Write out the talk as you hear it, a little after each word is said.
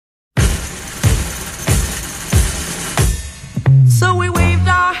So we waved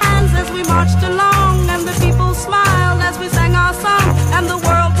our hands as we marched along, and the people smiled as we sang our song, and the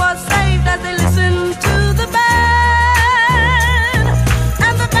world was saved as they listened to the band.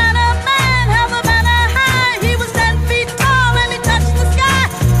 And the banner man held the banner high. He was 10 feet tall and he touched the sky.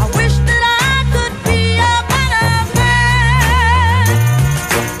 I wish that I could be a banner man.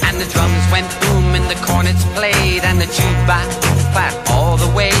 And the drums went boom and the cornets played, and the jukebox played all the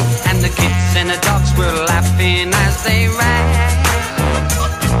way, and the kids and the dogs were laughing as they ran.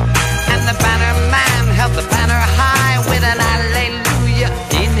 And the banner man held the banner high with an hallelujah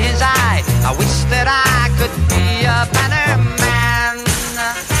in his eye. I wish that I could be a banner man.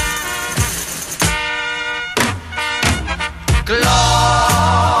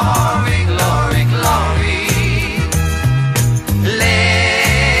 Glory, glory, glory.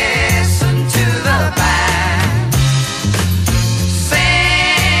 Listen to the band.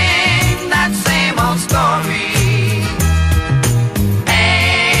 Sing that same old story.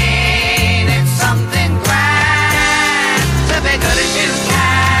 Ain't it something grand to be good as you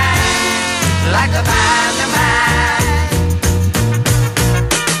can, like the banner man?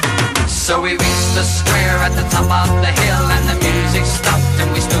 So we reached the square at the top of the hill, and the music stopped and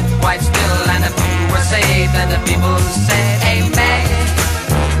we stood quite still, and the people were saved and the people said amen.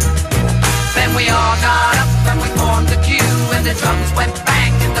 Then we all got up and we formed the queue, and the drums went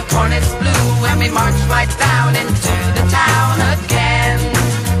bang and the cornets blew, and we marched right down into the town again.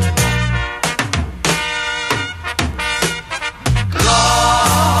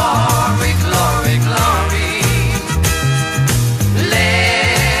 Glory, glory, glory.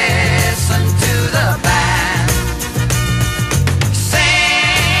 Listen to the band.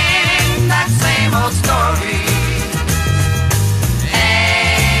 Sing that same old story.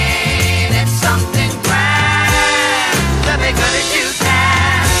 Ain't it something grand to be good as you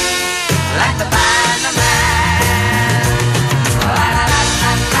can, like the banner man? La la la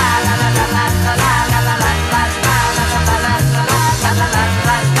la la la la la la la la la la la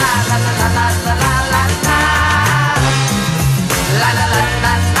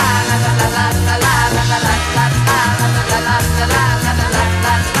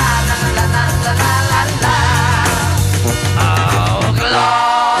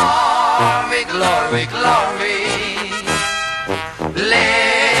glory, glory.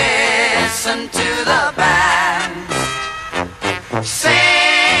 Listen to the band.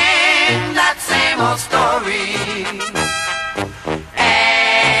 Sing that same old story.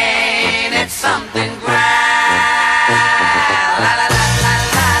 Ain't it something grand? La la la la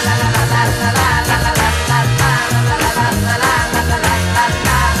la la la la la la la la la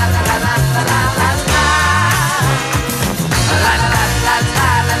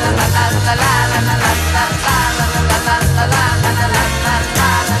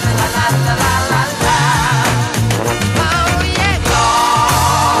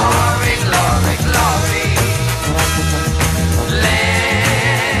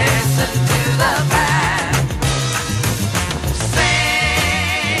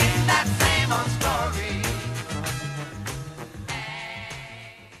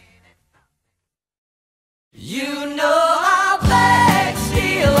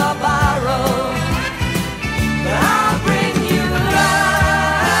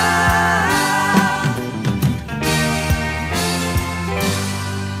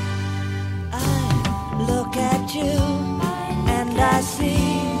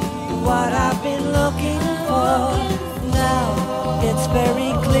It's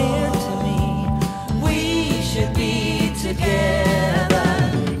very clear to me we should be together.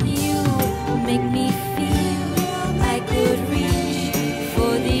 You make me feel I could reach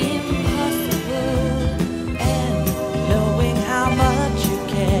for the impossible. And knowing how much you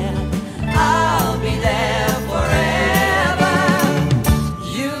care, I'll be there forever.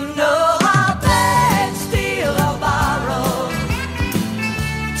 You know I'll beg, steal or borrow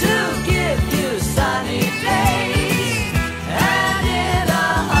to give you sunny days. And in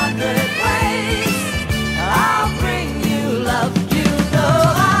 100 ways I'll bring you love. You know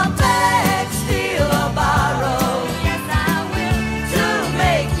I'll beg, steal or borrow, Yes, I will. to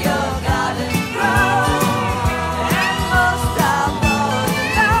make your garden grow. And most of all, you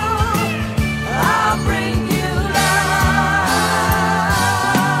know I'll bring you love,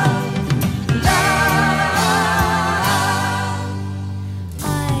 love. I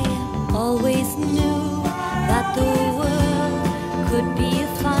always knew that the world could be a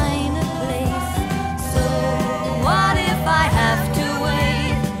finer place. So what if I have to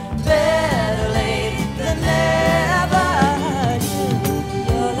wait? Better late than never.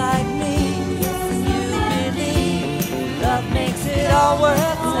 You're like me, you believe love makes it all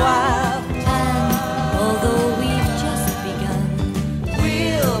worthwhile. And although we've just begun,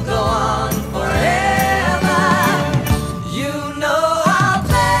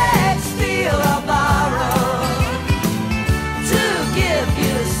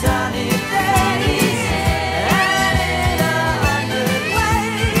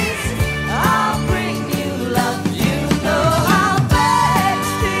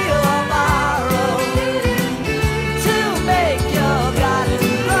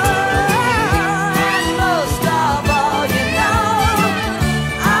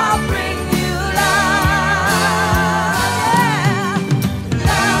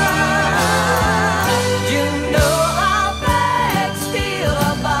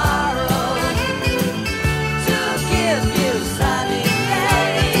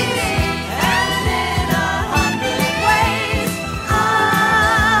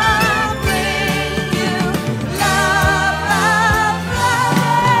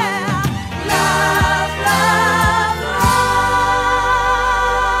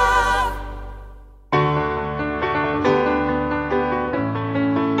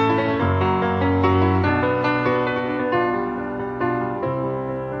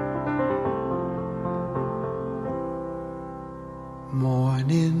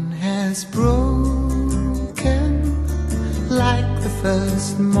 has broken like the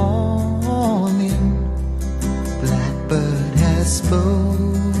first morning. Blackbird has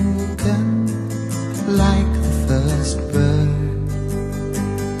spoken like the first bird.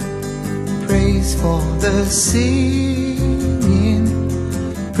 Praise for the singing,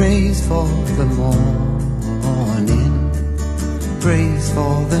 praise for the morning, praise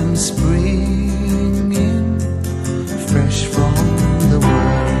for them springing fresh from the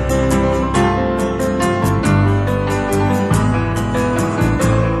world.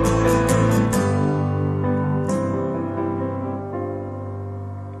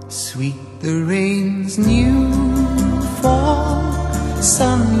 Sweet the rain's new fall,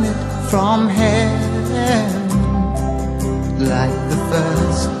 sunlit from heaven, like the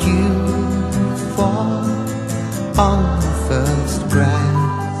first dew fall on the first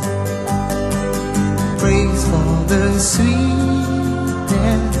grass. Praise for the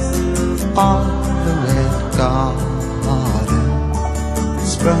sweetness of the red garden,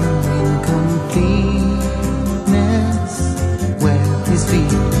 sprung in completeness where his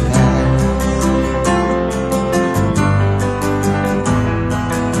feet pass.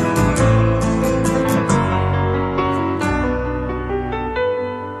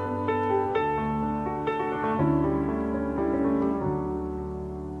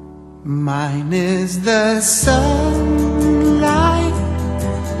 Mine is the sunlight,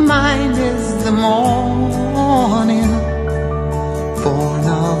 mine is the morning, born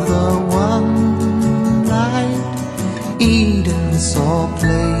of the one light, Eden saw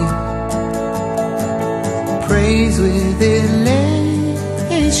play. Praise with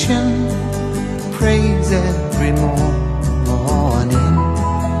elation, praise every morning,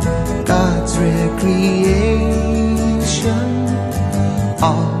 God's recreation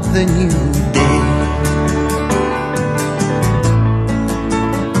of the new day.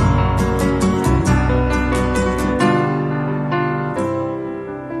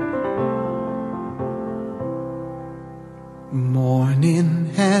 Morning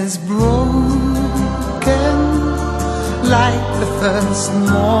has broken like the first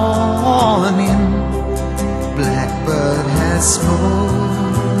morning. Blackbird has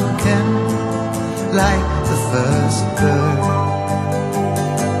spoken like the first bird.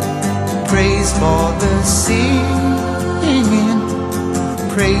 Praise for the singing,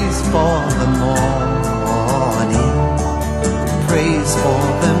 praise for the morning, praise for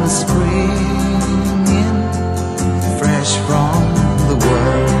them springing fresh from